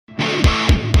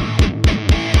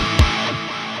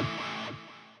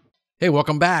Hey,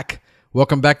 welcome back.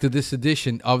 Welcome back to this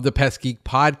edition of the Pest Geek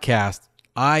Podcast.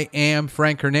 I am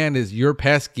Frank Hernandez, your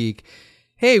Pest Geek.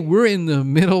 Hey, we're in the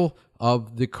middle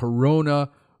of the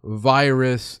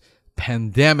coronavirus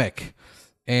pandemic,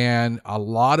 and a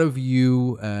lot of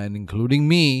you, and including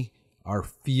me, are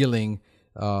feeling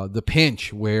the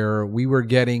pinch where we were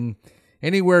getting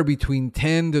anywhere between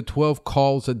 10 to 12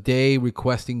 calls a day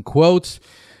requesting quotes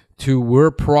to we're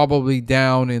probably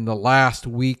down in the last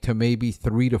week to maybe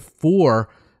 3 to 4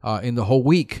 in the whole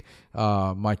week.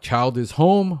 My child is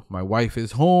home. My wife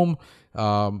is home.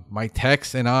 My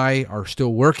techs and I are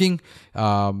still working.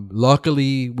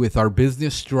 Luckily, with our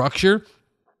business structure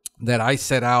that I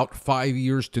set out 5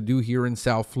 years to do here in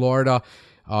South Florida,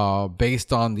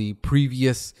 based on the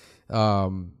previous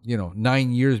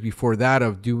 9 years before that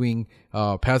of doing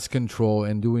pest control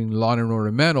and doing lawn and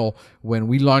ornamental. When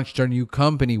we launched our new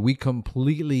company, we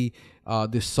completely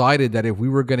decided that if we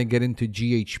were going to get into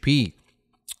GHP,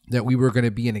 that we were going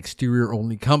to be an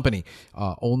exterior-only company,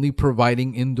 only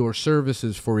providing indoor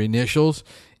services for initials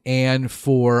and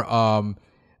for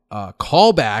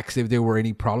callbacks if there were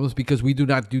any problems, because we do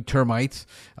not do termites.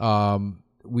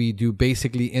 We do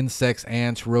basically insects,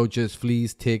 ants, roaches,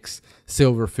 fleas, ticks,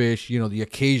 silverfish, the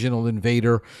occasional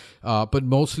invader. But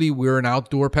mostly we're an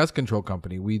outdoor pest control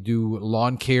company. We do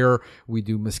lawn care. We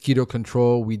do mosquito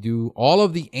control. We do all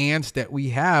of the ants that we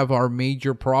have. Our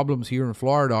major problems here in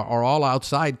Florida are all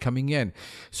outside coming in.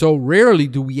 So rarely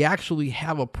do we actually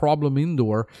have a problem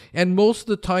indoor. And most of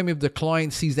the time, if the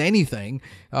client sees anything,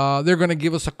 they're going to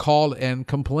give us a call and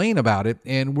complain about it,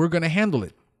 and we're going to handle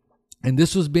it. And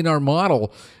this has been our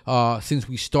model since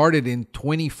we started in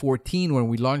 2014 when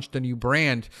we launched a new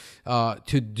brand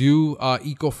to do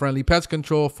eco-friendly pest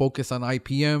control, focus on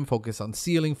IPM, focus on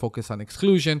sealing, focus on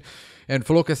exclusion, and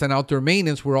focus on outdoor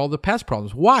maintenance where all the pest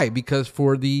problems. Why? Because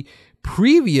for the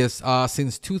previous,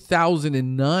 since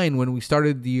 2009, when we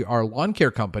started our lawn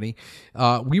care company,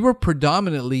 we were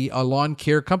predominantly a lawn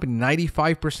care company,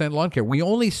 95% lawn care. We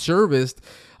only serviced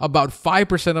about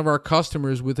 5% of our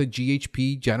customers with a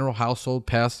GHP, General Household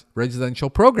Pest Residential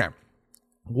Program.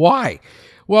 Why?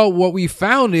 Well, what we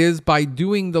found is by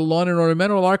doing the lawn and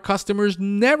ornamental, our customers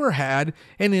never had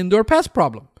an indoor pest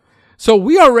problem. So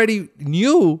we already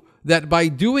knew that by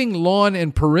doing lawn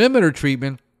and perimeter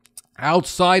treatment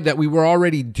outside that we were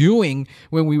already doing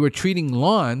when we were treating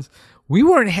lawns, we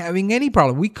weren't having any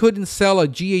problem. We couldn't sell a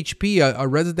GHP, a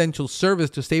residential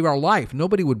service, to save our life.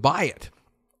 Nobody would buy it.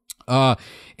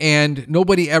 And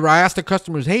nobody ever, I asked the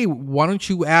customers, hey, why don't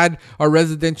you add a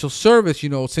residential service?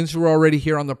 Since we're already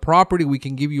here on the property, we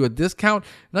can give you a discount.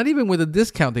 Not even with a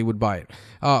discount, they would buy it.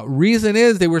 Reason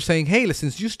is they were saying, hey,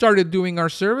 since you started doing our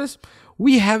service,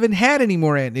 we haven't had any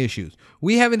more ant issues.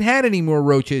 We haven't had any more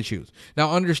roach issues.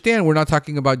 Now, understand, we're not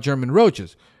talking about German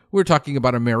roaches. We're talking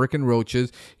about American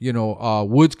roaches,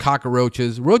 woods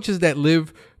cockroaches, roaches that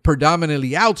live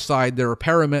predominantly outside. They're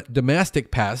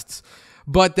domestic pests,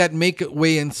 but that make it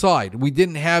way inside. We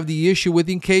didn't have the issue with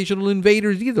the occasional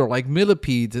invaders either, like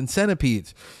millipedes and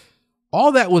centipedes.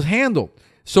 All that was handled.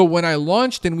 So when I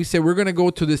launched and we said we're going to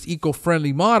go to this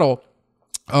eco-friendly model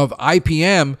of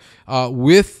IPM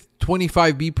with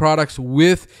 25B products,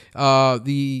 with the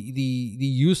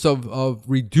use of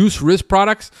reduced risk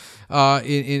products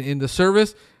in the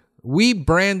service, we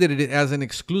branded it as an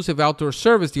exclusive outdoor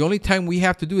service. The only time we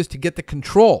have to do is to get the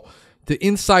control. The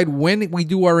inside when we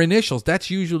do our initials,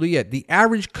 that's usually it. The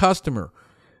average customer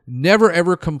never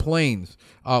ever complains.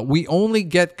 We only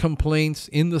get complaints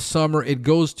in the summer. It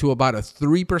goes to about a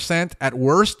 3% at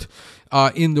worst.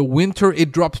 In the winter,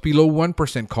 it drops below 1%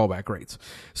 callback rates.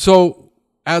 So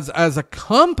as a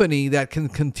company that can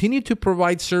continue to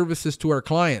provide services to our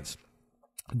clients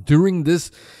during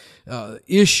this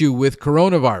issue with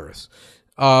coronavirus,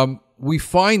 we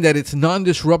find that it's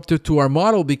non-disruptive to our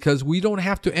model because we don't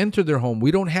have to enter their home.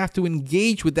 We don't have to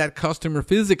engage with that customer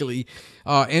physically,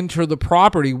 enter the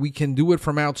property. We can do it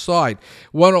from outside.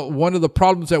 One of the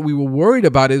problems that we were worried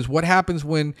about is what happens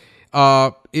when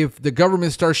if the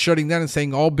government starts shutting down and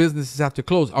saying all businesses have to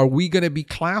close. Are we going to be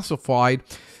classified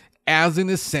as an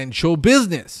essential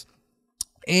business?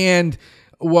 And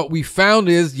what we found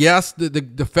is, yes,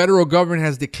 the federal government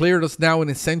has declared us now an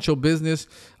essential business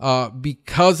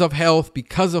because of health,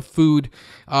 because of food.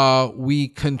 We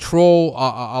control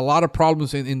a lot of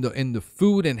problems in the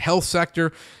food and health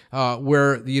sector,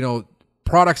 where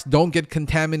products don't get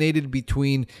contaminated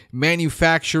between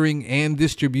manufacturing and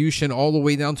distribution all the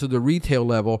way down to the retail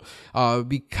level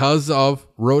because of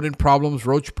rodent problems,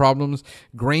 roach problems,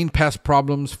 grain pest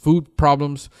problems, food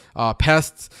problems,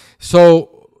 pests.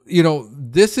 So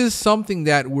this is something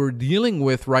that we're dealing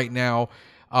with right now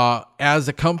as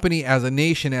a company, as a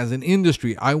nation, as an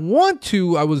industry. I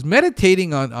was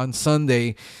meditating on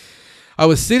Sunday. I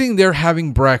was sitting there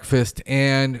having breakfast,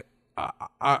 and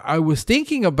I was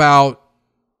thinking about,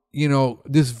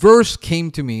 this verse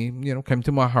came to me, came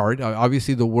to my heart.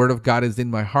 Obviously, the Word of God is in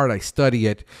my heart. I study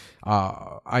it.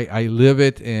 I live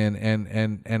it,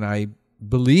 and I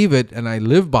believe it, and I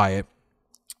live by it.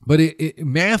 But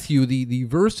Matthew, the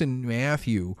verse in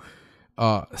Matthew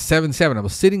 7:7, I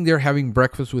was sitting there having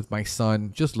breakfast with my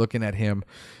son, just looking at him,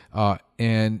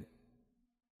 and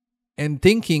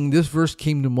thinking, this verse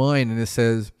came to mind, and it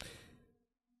says,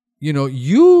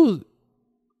 you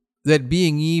that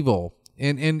being evil,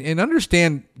 and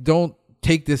understand, don't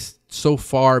take this so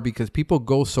far because people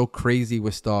go so crazy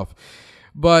with stuff.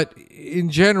 But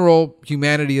in general,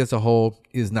 humanity as a whole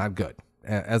is not good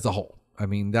as a whole. I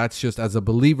mean, that's just, as a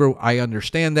believer, I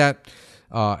understand that.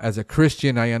 As a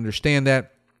Christian, I understand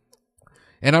that.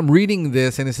 And I'm reading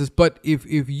this, and it says, but if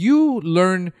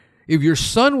your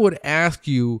son would ask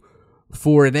you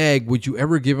for an egg, would you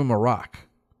ever give him a rock?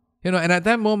 And at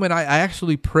that moment, I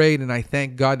actually prayed, and I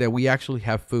thank God that we actually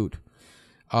have food.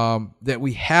 That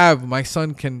we have, my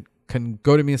son can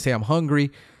go to me and say, I'm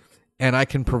hungry, and I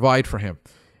can provide for him.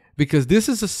 Because this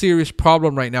is a serious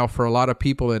problem right now for a lot of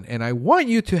people, and I want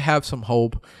you to have some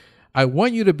hope. I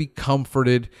want you to be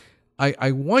comforted.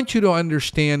 I want you to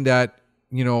understand that,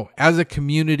 as a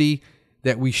community,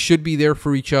 that we should be there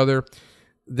for each other,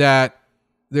 that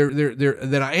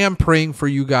that I am praying for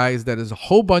you guys, that there's a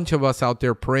whole bunch of us out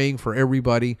there praying for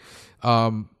everybody.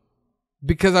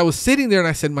 Because I was sitting there and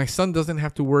I said, my son doesn't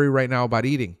have to worry right now about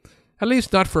eating. At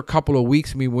least not for a couple of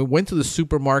weeks. I mean, we went to the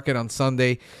supermarket on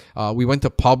Sunday. We went to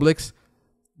Publix.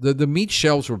 The meat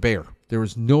shelves were bare. There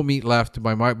was no meat left.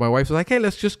 My wife was like, hey,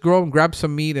 let's just go and grab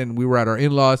some meat. And we were at our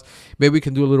in-laws. Maybe we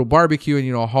can do a little barbecue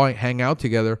and, hang out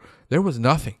together. There was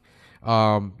nothing.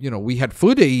 We had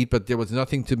food to eat, but there was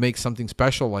nothing to make something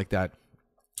special like that.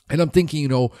 And I'm thinking,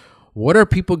 what are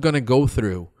people going to go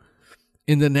through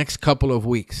in the next couple of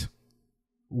weeks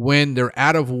when they're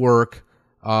out of work?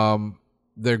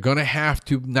 They're going to have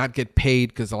to not get paid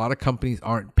because a lot of companies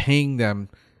aren't paying them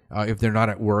if they're not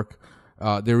at work.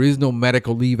 There is no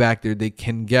medical leave act there. They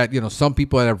can get, some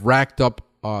people that have racked up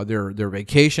their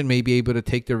vacation may be able to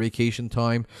take their vacation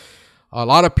time. A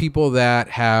lot of people that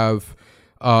have,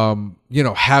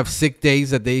 have sick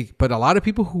days but a lot of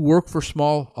people who work for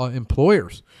small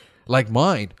employers like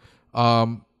mine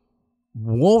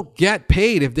won't get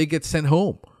paid if they get sent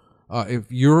home. If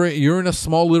you're in a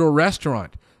small little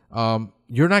restaurant,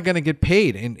 you're not going to get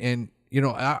paid. And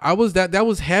that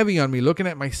was heavy on me, looking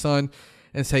at my son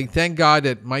and saying, thank God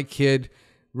that my kid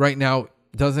right now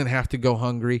doesn't have to go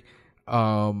hungry.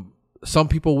 Some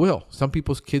people will. Some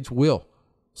people's kids will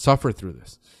suffer through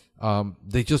this.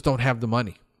 They just don't have the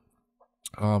money.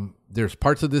 There's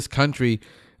parts of this country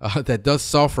that does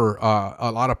suffer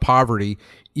a lot of poverty,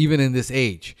 even in this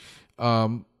age.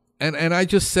 And I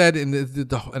just said,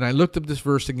 and I looked up this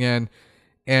verse again,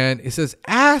 and it says,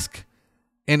 ask,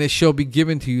 and it shall be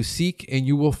given to you. Seek, and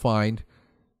you will find.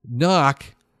 Knock,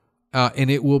 and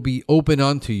it will be open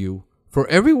unto you. For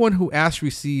everyone who asks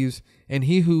receives, and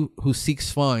he who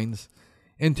seeks finds,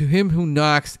 and to him who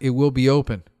knocks it will be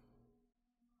open.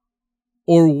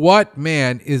 Or what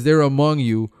man is there among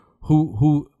you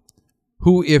who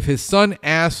if his son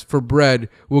asks for bread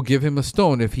will give him a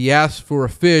stone? If he asks for a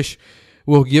fish,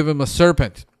 will give him a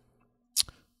serpent?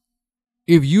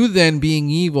 If you then, being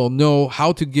evil, know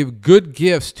how to give good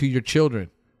gifts to your children,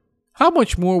 how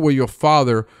much more will your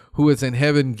Father who is in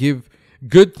heaven give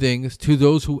good things to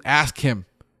those who ask him?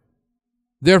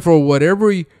 Therefore,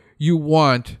 whatever you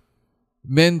want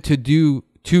men to do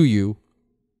to you,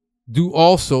 do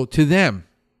also to them.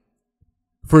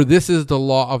 For this is the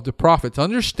law of the prophets.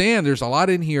 Understand, there's a lot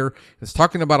in here that's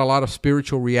talking about a lot of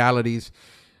spiritual realities.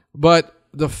 But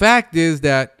the fact is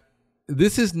that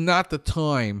this is not the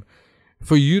time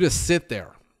for you to sit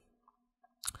there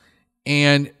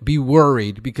and be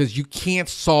worried, because you can't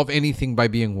solve anything by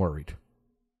being worried.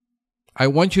 I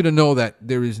want you to know that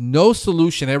there is no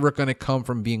solution ever going to come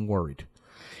from being worried.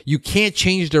 You can't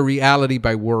change the reality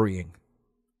by worrying.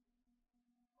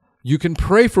 You can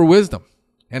pray for wisdom.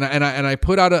 And I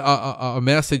put out a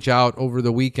message out over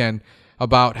the weekend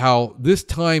about how this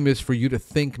time is for you to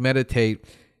think, meditate.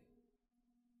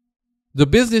 The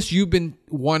business you've been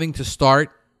wanting to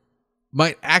start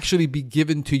might actually be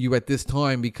given to you at this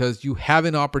time, because you have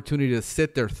an opportunity to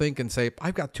sit there, think, and say,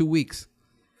 I've got 2 weeks.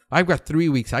 I've got 3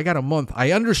 weeks. I got a month.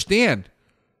 I understand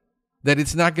that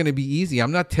it's not going to be easy.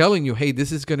 I'm not telling you, hey,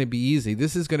 this is going to be easy.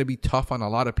 This is going to be tough on a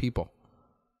lot of people.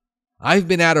 I've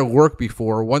been out of work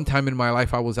before. One time in my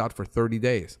life, I was out for 30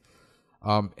 days.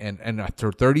 And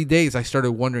after 30 days, I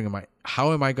started wondering,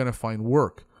 how am I going to find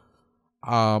work?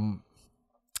 I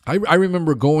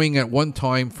remember going at one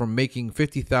time from making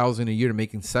 $50,000 a year to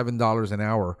making $7 an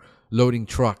hour loading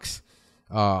trucks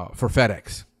for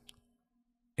FedEx.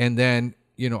 And then,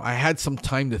 I had some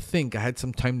time to think. I had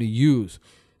some time to use.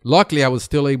 Luckily, I was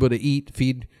still able to eat,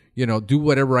 feed, do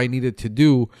whatever I needed to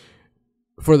do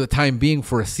for the time being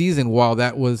for a season while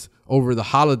that was over the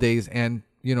holidays. And,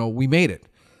 we made it.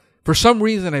 For some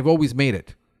reason, I've always made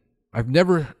it. I've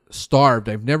never starved.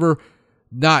 I've never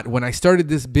not. When I started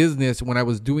this business, when I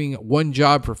was doing one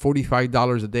job for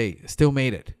 $45 a day, still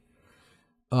made it.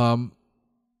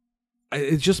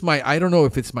 It's just I don't know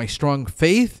if it's my strong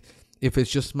faith, if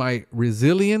it's just my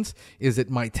resilience, is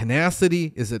it my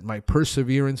tenacity, is it my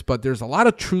perseverance? But there's a lot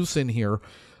of truths in here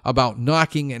about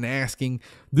knocking and asking.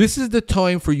 This is the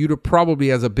time for you to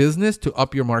probably, as a business, to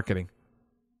up your marketing,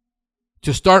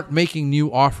 to start making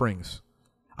new offerings.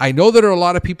 I know there are a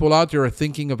lot of people out there are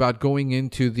thinking about going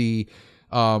into the,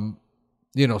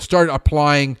 start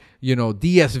applying,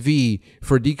 DSV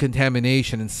for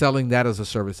decontamination and selling that as a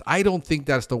service. I don't think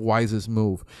that's the wisest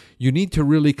move. You need to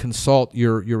really consult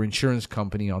your insurance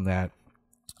company on that.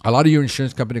 A lot of your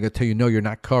insurance company are going to tell you, no, you're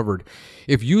not covered.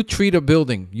 If you treat a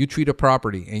building, you treat a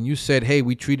property, and you said, hey,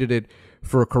 we treated it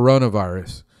for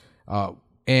coronavirus,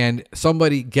 and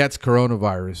somebody gets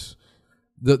coronavirus,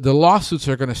 the lawsuits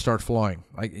are going to start flowing.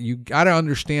 Like, you got to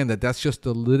understand that that's just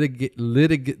the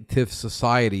litigative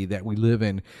society that we live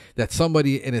in, that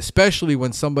somebody, and especially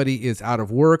when somebody is out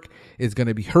of work, is going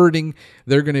to be hurting.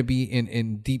 They're going to be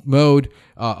in deep mode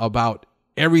about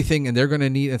everything, and they're going to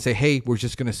need and say, hey, we're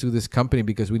just going to sue this company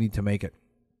because we need to make it.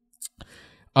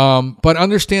 But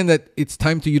understand that it's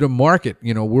time for you to market.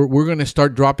 We're going to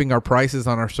start dropping our prices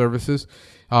on our services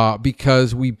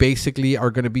because we basically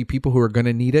are going to be people who are going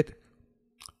to need it,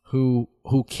 who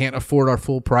can't afford our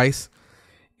full price.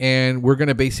 And we're going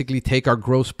to basically take our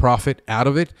gross profit out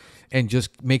of it and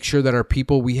just make sure that our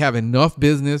people, we have enough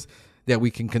business that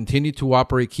we can continue to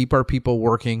operate, keep our people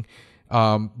working.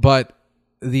 But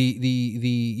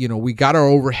we got our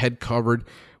overhead covered.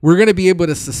 We're going to be able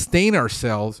to sustain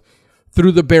ourselves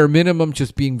through the bare minimum,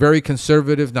 just being very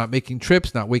conservative, not making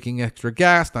trips, not waking extra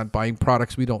gas, not buying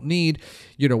products we don't need.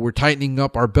 We're tightening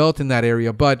up our belt in that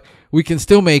area, but we can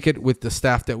still make it with the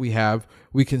staff that we have.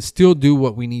 We can still do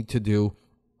what we need to do.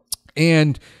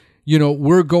 And,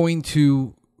 we're going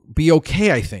to be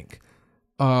okay, I think.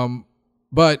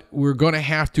 But we're going to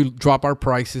have to drop our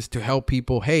prices to help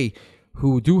people, hey,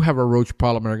 who do have a roach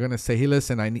problem and are going to say, hey,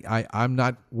 listen, I'm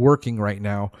not working right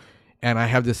now, and I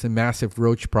have this massive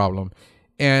roach problem.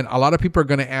 And a lot of people are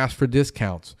going to ask for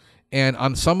discounts. And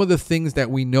on some of the things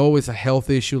that we know is a health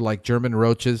issue, like German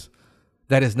roaches,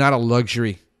 that is not a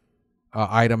luxury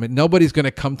item. And nobody's going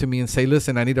to come to me and say,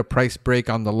 listen, I need a price break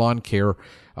on the lawn care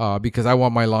because I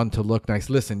want my lawn to look nice.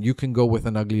 Listen, you can go with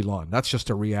an ugly lawn. That's just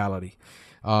a reality.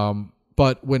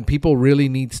 But when people really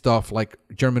need stuff like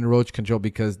German roach control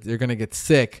because they're going to get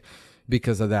sick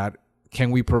because of that, can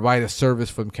we provide a service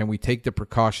for them? Can we take the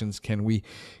precautions? Can we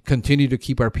continue to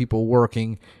keep our people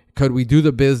working? Could we do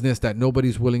the business that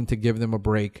nobody's willing to give them a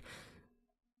break?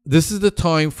 This is the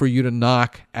time for you to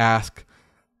knock, ask,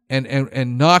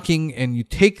 and knocking, and you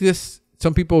take this.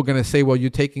 Some people are going to say, well, you're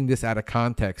taking this out of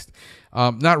context.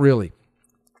 Not really.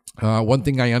 One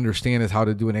thing I understand is how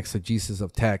to do an exegesis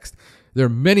of text. There are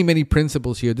many, many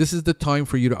principles here. This is the time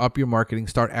for you to up your marketing,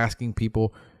 start asking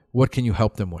people, what can you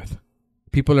help them with?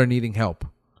 People are needing help.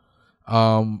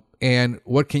 And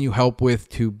what can you help with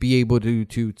to be able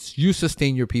to you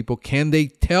sustain your people? Can they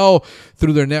tell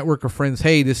through their network of friends,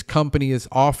 hey, this company is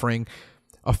offering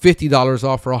a $50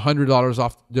 off or $100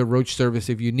 off their roach service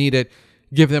if you need it?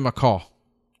 Give them a call.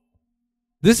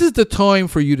 This is the time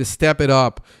for you to step it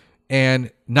up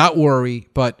and not worry,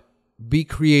 but be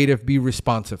creative, be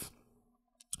responsive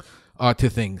to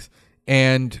things.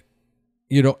 And,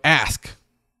 ask.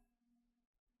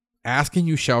 Ask and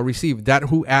you shall receive. That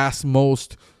who asks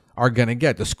most are going to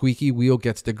get. The squeaky wheel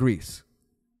gets the grease.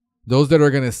 Those that are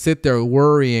going to sit there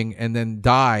worrying and then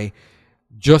die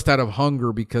just out of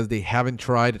hunger because they haven't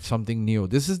tried something new.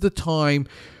 This is the time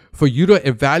for you to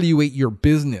evaluate your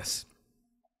business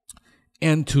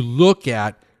and to look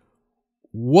at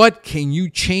what can you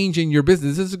change in your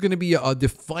business. This is going to be a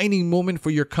defining moment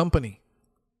for your company,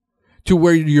 to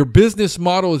where your business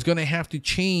model is going to have to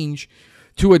change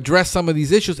to address some of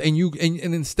these issues. And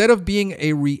instead of being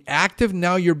a reactive,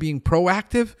 now you're being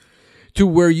proactive, to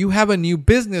where you have a new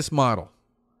business model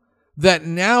that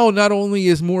now not only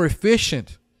is more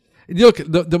efficient. Look,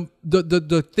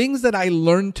 the things that I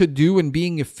learned to do in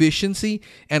being efficiency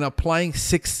and applying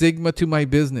Six Sigma to my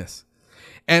business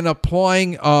and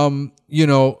applying,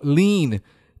 lean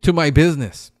to my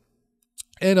business,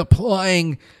 and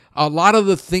applying a lot of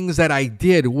the things that I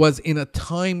did was in a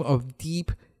time of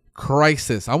deep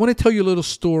crisis. I want to tell you a little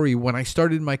story. When I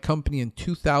started my company in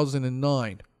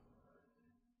 2009,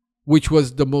 which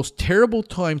was the most terrible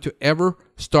time to ever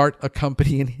start a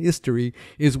company in history,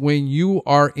 is when you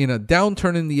are in a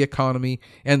downturn in the economy,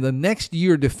 and the next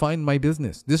year defined my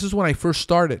business. This is when I first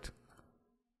started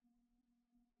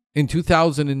in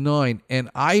 2009, and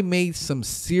I made some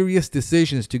serious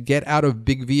decisions to get out of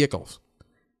big vehicles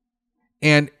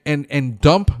and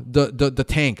dump the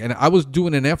tank. And I was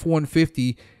doing an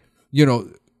F-150,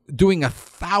 doing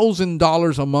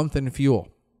 $1,000 a month in fuel.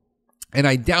 And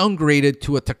I downgraded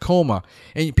to a Tacoma.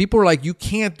 And people are like, you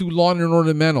can't do lawn and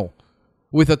ornamental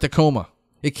with a Tacoma.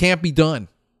 It can't be done.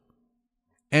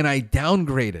 And I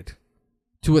downgraded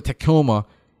to a Tacoma.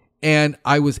 And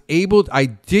I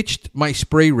ditched my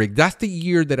spray rig. That's the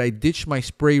year that I ditched my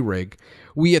spray rig.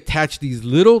 We attached these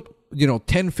little,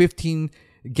 10, 15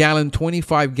 gallon,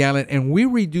 25 gallon, and we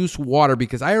reduced water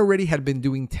because I already had been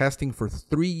doing testing for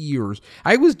 3 years.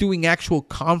 I was doing actual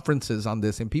conferences on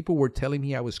this, and people were telling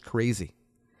me I was crazy,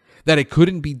 that it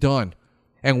couldn't be done.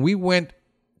 And we went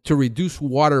to reduce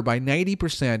water by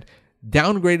 90%,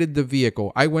 downgraded the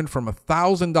vehicle. I went from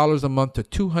 $1,000 a month to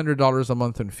 $200 a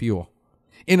month in fuel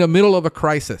in the middle of a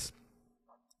crisis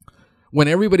when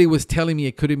everybody was telling me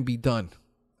it couldn't be done.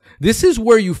 This is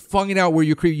where you find out where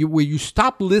you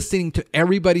stop listening to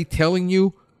everybody telling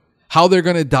you how they're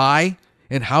going to die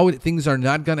and how things are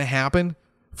not going to happen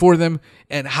for them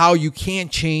and how you can't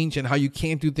change and how you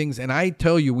can't do things. And I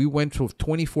tell you, we went to a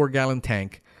 24-gallon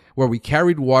tank where we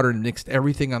carried water and mixed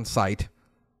everything on site.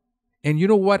 And you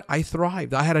know what? I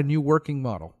thrived. I had a new working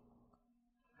model.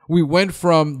 We went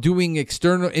from doing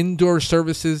external indoor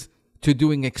services to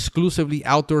doing exclusively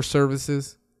outdoor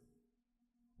services.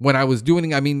 When I was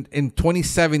doing, in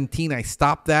 2017, I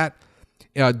stopped that,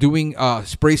 doing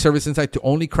spray service inside to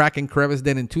only crack and crevice.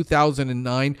 Then in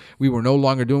 2009, we were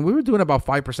doing about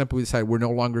 5%, but we decided we're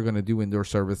no longer going to do indoor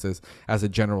services as a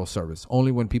general service,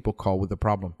 only when people call with a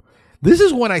problem. This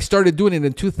is when I started doing it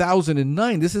in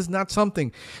 2009. This is not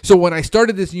something. So when I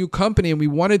started this new company and we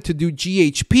wanted to do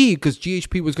GHP, because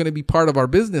GHP was going to be part of our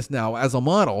business now as a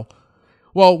model,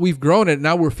 well, we've grown it.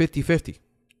 Now we're 50-50.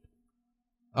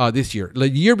 This year. The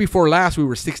year before last, we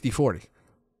were 60-40.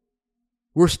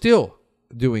 We're still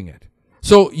doing it.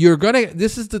 So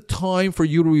this is the time for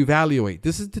you to evaluate.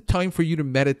 This is the time for you to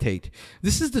meditate.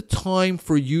 This is the time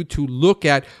for you to look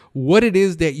at what it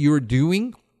is that you're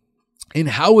doing and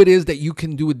how it is that you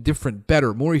can do it different,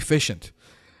 better, more efficient.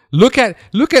 Look at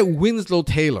Winslow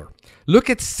Taylor. Look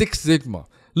at Six Sigma.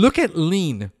 Look at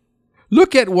Lean.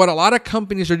 Look at what a lot of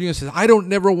companies are doing. Says, I don't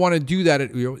never want to do that.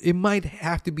 It might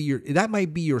have to be that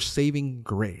might be your saving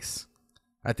grace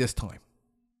at this time.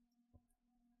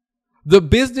 The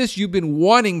business you've been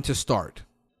wanting to start.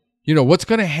 What's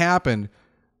going to happen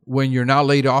when you're now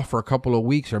laid off for a couple of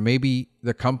weeks, or maybe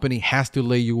the company has to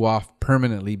lay you off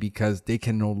permanently because they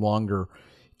can no longer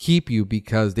keep you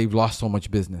because they've lost so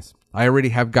much business. I already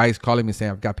have guys calling me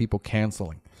saying, I've got people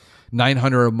canceling.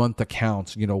 900 a month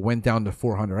accounts, went down to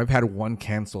 400. I've had one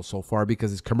cancel so far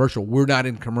because it's commercial. We're not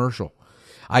in commercial.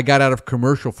 I got out of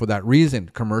commercial for that reason.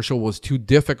 Commercial was too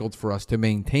difficult for us to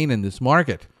maintain in this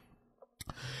market.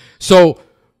 So,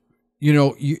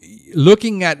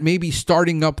 looking at maybe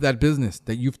starting up that business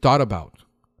that you've thought about,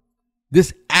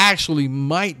 this actually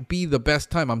might be the best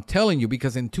time. I'm telling you,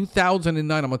 because in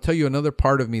 2009, I'm going to tell you another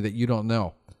part of me that you don't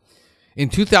know. In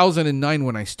 2009,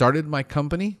 when I started my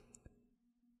company,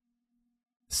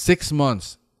 6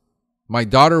 months, my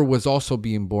daughter was also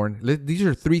being born. These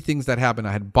are 3 things that happened.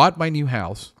 I had bought my new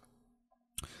house.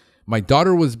 My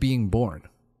daughter was being born.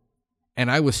 And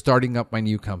I was starting up my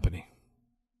new company.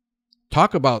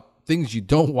 Talk about things you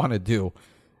don't want to do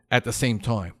at the same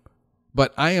time.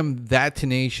 But I am that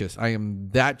tenacious. I am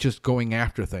that just going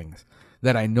after things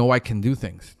that I know I can do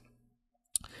things.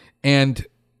 And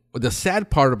the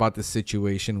sad part about this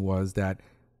situation was that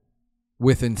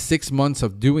within 6 months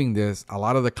of doing this, a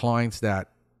lot of the clients that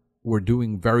were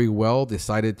doing very well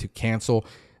decided to cancel.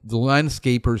 The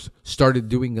landscapers started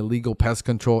doing illegal pest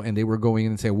control, and they were going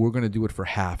in and saying, we're going to do it for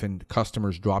half, and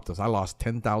customers dropped us. I lost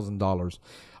 $10,000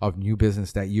 of new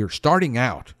business that year, starting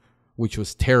out, which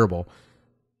was terrible.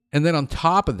 And then on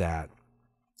top of that,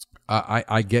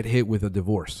 I get hit with a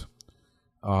divorce.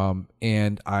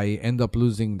 And I end up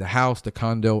losing the house, the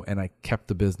condo, and I kept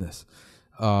the business.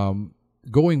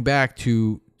 Going back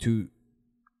to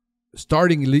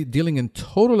starting dealing in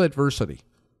total adversity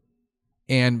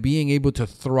and being able to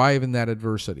thrive in that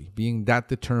adversity, being that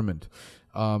determined,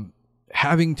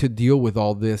 having to deal with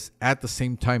all this at the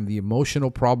same time, the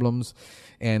emotional problems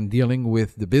and dealing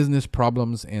with the business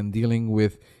problems and dealing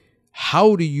with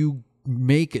how do you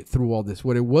make it through all this.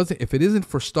 If it isn't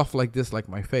for stuff like this, like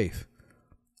my faith,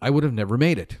 I would have never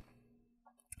made it.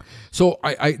 So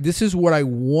this is what I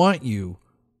want you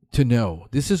to know.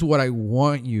 This is what I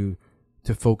want you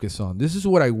to focus on. This is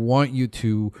what I want you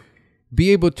to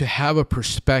be able to have a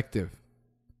perspective.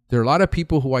 There are a lot of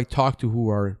people who I talk to who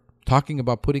are talking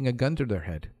about putting a gun to their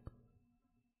head.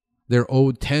 They're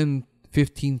owed $10,000,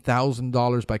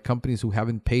 $15,000 by companies who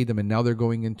haven't paid them, and now they're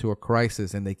going into a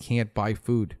crisis and they can't buy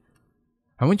food.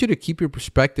 I want you to keep your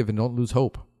perspective and don't lose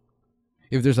hope.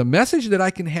 If there's a message that I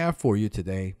can have for you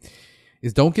today,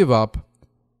 is don't give up,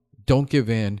 don't give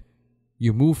in,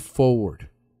 you move forward.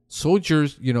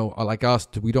 Soldiers, like us,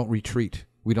 we don't retreat,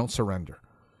 we don't surrender.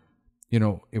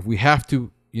 If we have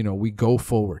to, we go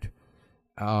forward.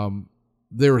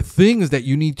 There are things that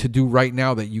you need to do right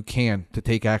now that you can to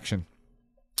take action.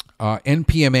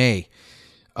 NPMA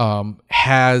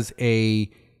has a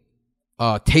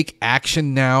take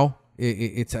action now.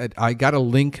 I got a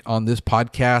link on this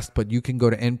podcast, but you can go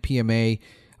to NPMA,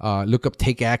 look up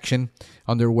Take Action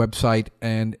on their website,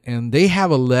 and they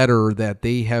have a letter that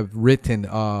they have written.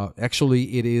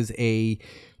 Actually, it is a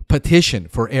petition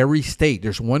for every state.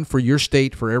 There's one for your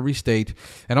state, for every state.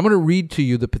 And I'm going to read to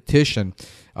you the petition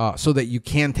so that you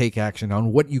can take action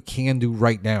on what you can do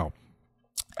right now.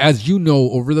 As you know,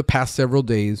 over the past several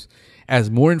days, as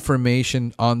more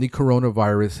information on the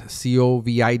coronavirus,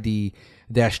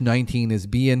 COVID-19, is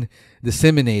being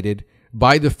disseminated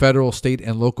by the federal, state,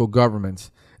 and local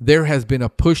governments, there has been a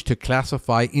push to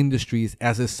classify industries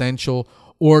as essential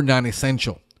or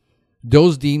non-essential.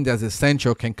 Those deemed as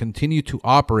essential can continue to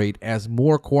operate as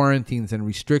more quarantines and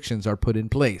restrictions are put in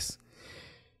place.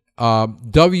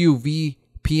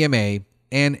 WVPMA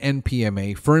and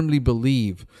NPMA firmly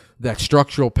believe that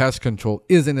structural pest control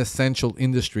is an essential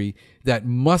industry that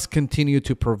must continue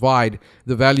to provide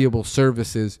the valuable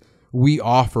services we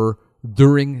offer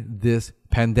during this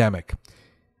pandemic.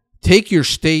 Tell your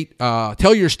state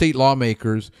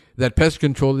lawmakers that pest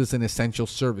control is an essential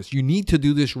service. You need to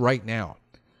do this right now.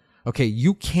 Okay,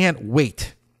 you can't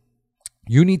wait.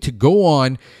 You need to go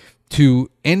on to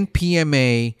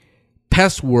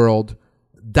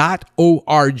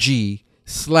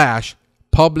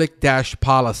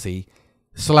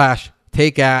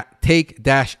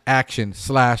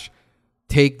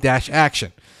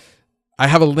I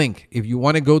have a link. If you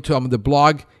want to go to the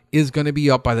blog is going to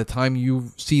be up by the time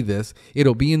you see this.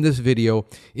 It'll be in this video.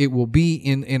 It will be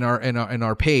in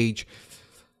our page.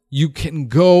 You can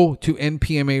go to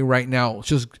NPMA right now.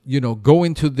 Just, go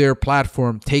into their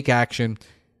platform, take action,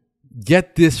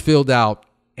 get this filled out,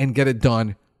 and get it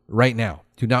done right now.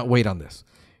 Do not wait on this.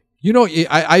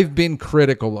 I've been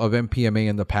critical of NPMA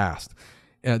in the past.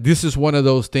 This is one of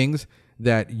those things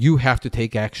that you have to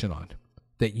take action on,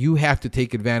 that you have to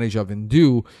take advantage of and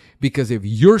do, because if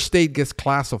your state gets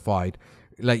classified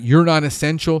like you're not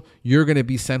essential, you're going to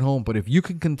be sent home. But if you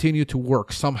can continue to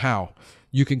work somehow,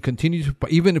 you can continue to,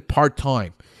 even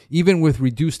part-time, even with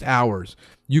reduced hours,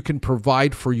 you can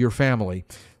provide for your family.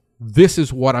 This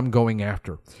is what I'm going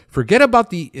after. Forget about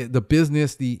the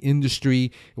business, the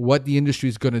industry, what the industry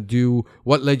is going to do,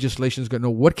 what legislation is going to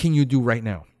do. What can you do right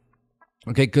now?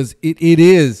 Okay, because it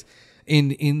is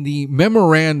in the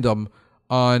memorandum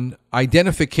on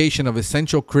identification of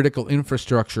essential critical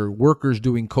infrastructure workers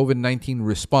doing COVID-19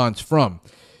 response from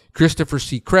Christopher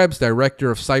C. Krebs,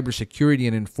 Director of Cybersecurity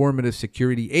and Informative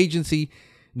Security Agency,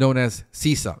 known as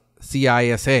CISA.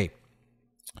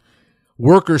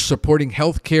 Workers supporting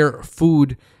healthcare,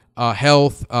 food,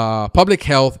 public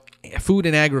health, food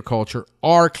and agriculture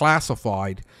are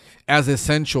classified as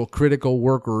essential critical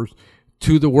workers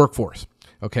to the workforce.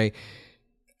 Okay.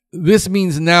 This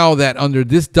means now that under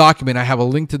this document, I have a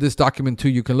link to this document too.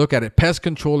 You can look at it. Pest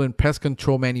control and pest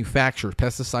control manufacturers,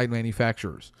 pesticide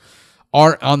manufacturers,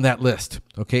 are on that list,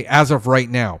 okay, as of right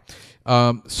now.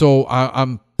 So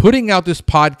I'm putting out this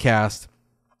podcast,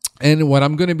 and what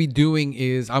I'm going to be doing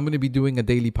is I'm going to be doing a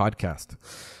daily podcast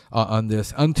on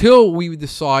this until we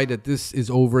decide that this is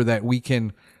over, that we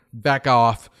can back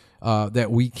off,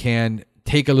 that we can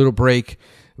take a little break.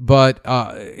 But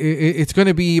it's going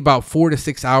to be about 4 to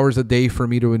 6 hours a day for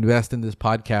me to invest in this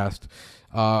podcast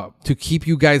to keep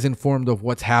you guys informed of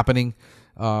what's happening,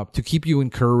 to keep you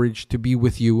encouraged, to be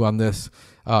with you on this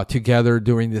together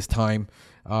during this time.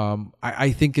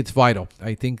 I think it's vital.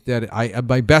 I think that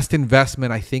my best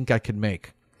investment I think I could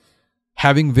make,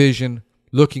 having vision,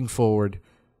 looking forward,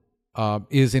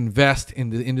 is invest in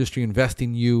the industry, invest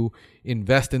in you,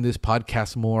 invest in this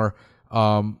podcast more.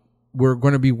 we're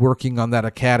going to be working on that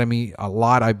academy a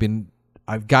lot.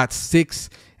 I've got 6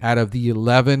 out of the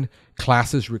 11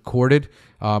 classes recorded.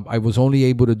 I was only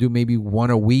able to do maybe 1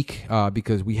 a week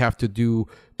because we have to do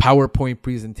PowerPoint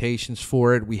presentations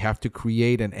for it. We have to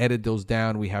create and edit those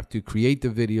down. We have to create the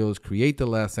videos, create the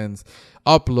lessons,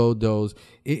 upload those.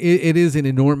 It is an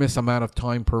enormous amount of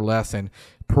time per lesson,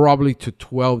 probably to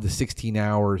 12 to 16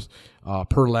 hours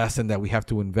per lesson that we have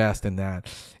to invest in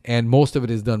that. And most of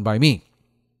it is done by me.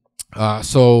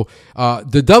 So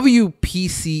the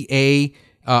WBCA,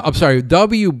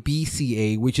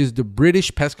 which is the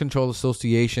British Pest Control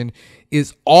Association,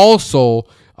 is also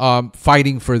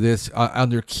fighting for this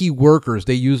under key workers.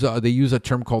 They use a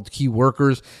term called key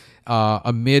workers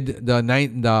amid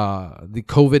the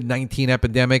COVID-19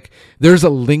 epidemic. There's a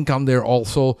link on there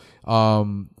also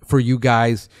for you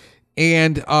guys.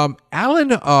 And Alan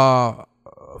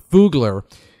Fugler,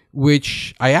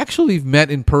 which I actually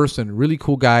met in person, really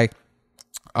cool guy.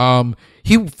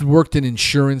 He worked in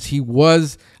insurance. He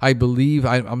was, I believe,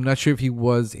 I'm not sure if he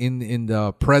was in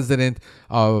the president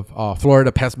of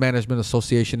Florida Pest Management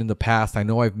Association in the past. I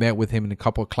know I've met with him in a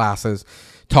couple of classes,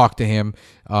 talked to him.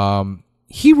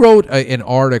 He wrote an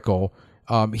article.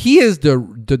 He is the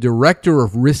director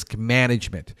of risk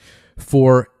management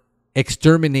for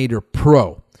Exterminator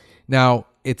Pro. Now,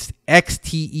 it's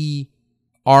XTERMINATOR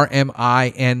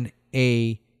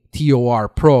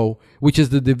Pro, which is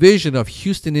the division of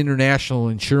Houston International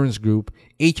Insurance Group,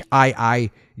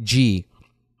 HIIG.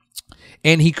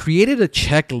 And he created a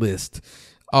checklist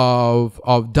of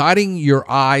dotting your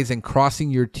I's and crossing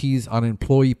your T's on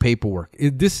employee paperwork.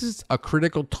 This is a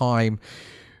critical time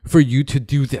for you to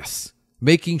do this,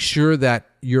 making sure that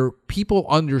your people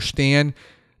understand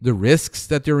the risks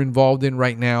that they're involved in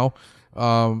right now.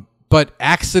 But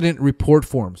accident report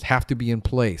forms have to be in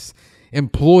place.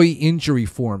 Employee injury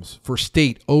forms for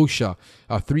state OSHA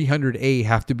 300A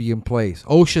have to be in place.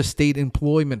 OSHA state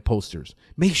employment posters,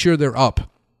 make sure they're up.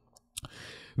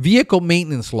 Vehicle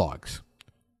maintenance logs,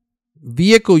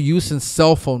 vehicle use and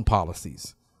cell phone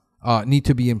policies need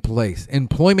to be in place.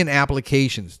 Employment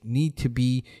applications need to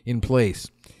be in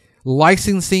place.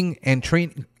 Licensing and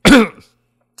training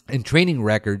and training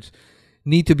records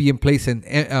need to be in place, and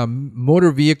motor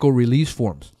vehicle release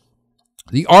forms.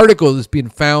 The article is being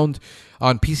found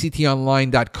on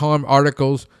pctonline.com,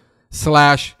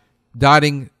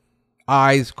 articles/dotting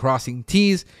I's, crossing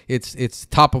T's. It's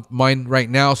top of mind right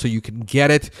now, so you can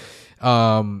get it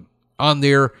on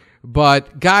there.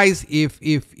 But guys, if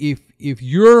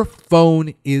your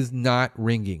phone is not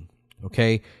ringing,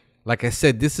 okay, like I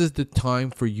said, this is the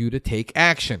time for you to take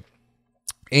action.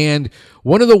 And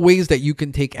one of the ways that you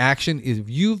can take action is if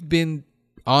you've been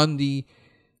on the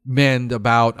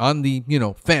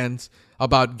fence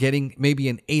about getting maybe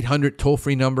an 800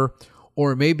 toll-free number,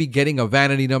 or maybe getting a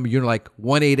vanity number, you're like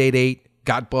 1-888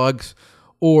 got bugs,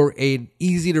 or an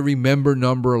easy to remember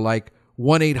number like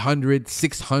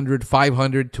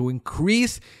 1-800-600-500 to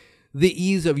increase the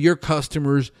ease of your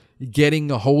customers getting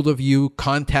a hold of you,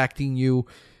 contacting you.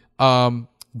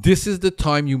 This is the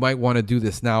time you might want to do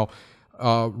this. Now,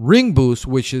 Ring Boost,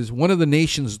 which is one of the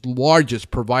nation's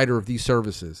largest provider of these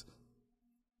services,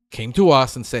 came to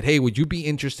us and said, hey, would you be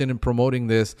interested in promoting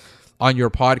this on your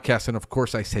podcast? And of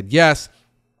course I said yes.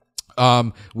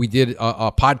 We did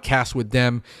a podcast with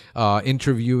them,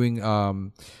 interviewing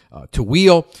to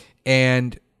Wheel.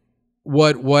 And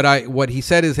what he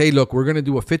said is, hey, look, we're going to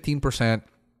do a 15%.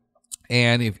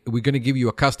 And if we're going to give you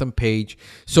a custom page.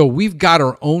 So we've got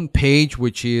our own page,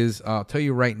 which is, I'll tell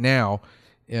you right now,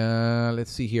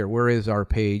 let's see here. Where is our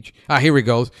page? Here it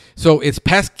goes. So it's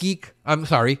Pest Geek. I'm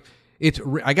sorry.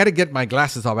 I got to get my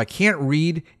glasses off. I can't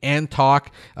read and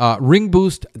talk.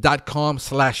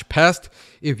 Ringboost.com/pest.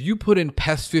 If you put in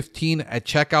Pest 15 at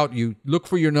checkout, you look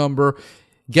for your number,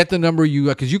 get the number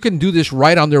because you can do this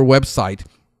right on their website.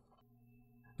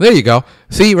 There you go.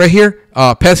 See right here,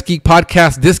 Pest Geek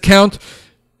Podcast discount.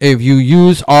 If you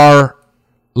use our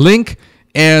link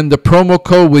and the promo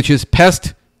code, which is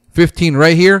Pest 15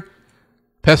 right here,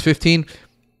 Pest 15.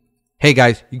 Hey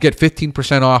guys, you get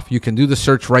 15% off. You can do the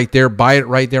search right there, buy it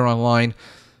right there online.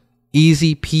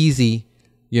 Easy peasy,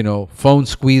 phone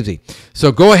squeezy.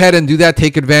 So go ahead and do that.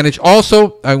 Take advantage.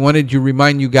 Also, I wanted to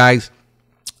remind you guys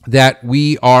that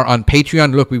we are on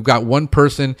Patreon. Look, we've got one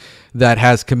person that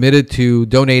has committed to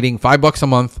donating $5 a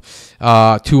month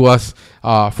to us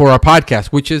for our podcast,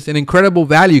 which is an incredible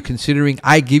value considering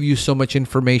I give you so much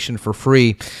information for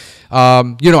free.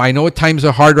 I know at times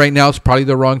are hard right now. It's probably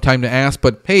the wrong time to ask,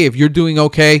 but hey, if you're doing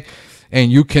okay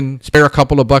and you can spare a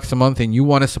couple of bucks a month and you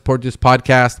want to support this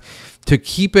podcast to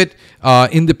keep it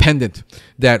independent,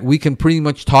 that we can pretty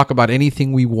much talk about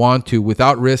anything we want to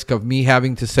without risk of me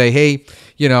having to say, hey,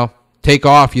 take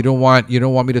off. You don't want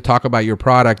me to talk about your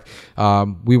product.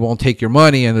 We won't take your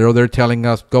money. And they're telling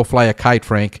us, go fly a kite,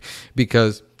 Frank,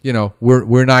 because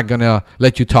we're not going to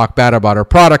let you talk bad about our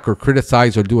product or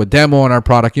criticize or do a demo on our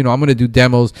product. I'm going to do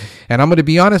demos, and I'm going to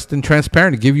be honest and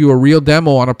transparent, give you a real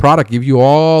demo on a product, give you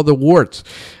all the warts.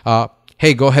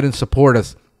 Hey, go ahead and support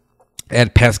us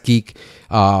at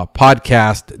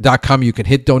pestgeekpodcast.com. You can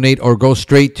hit donate or go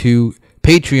straight to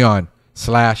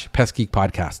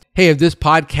Patreon/PestGeekPodcast. Hey, if this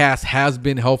podcast has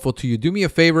been helpful to you, do me a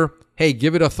favor. Hey,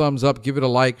 give it a thumbs up, give it a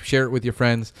like, share it with your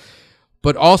friends.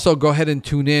 But also go ahead and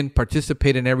tune in,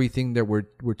 participate in everything that we're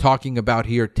talking about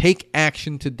here. Take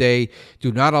action today.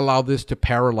 Do not allow this to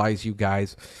paralyze you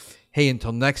guys. Hey,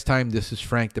 until next time, this is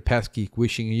Frank the Pest Geek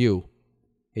wishing you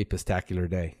a pestacular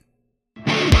day.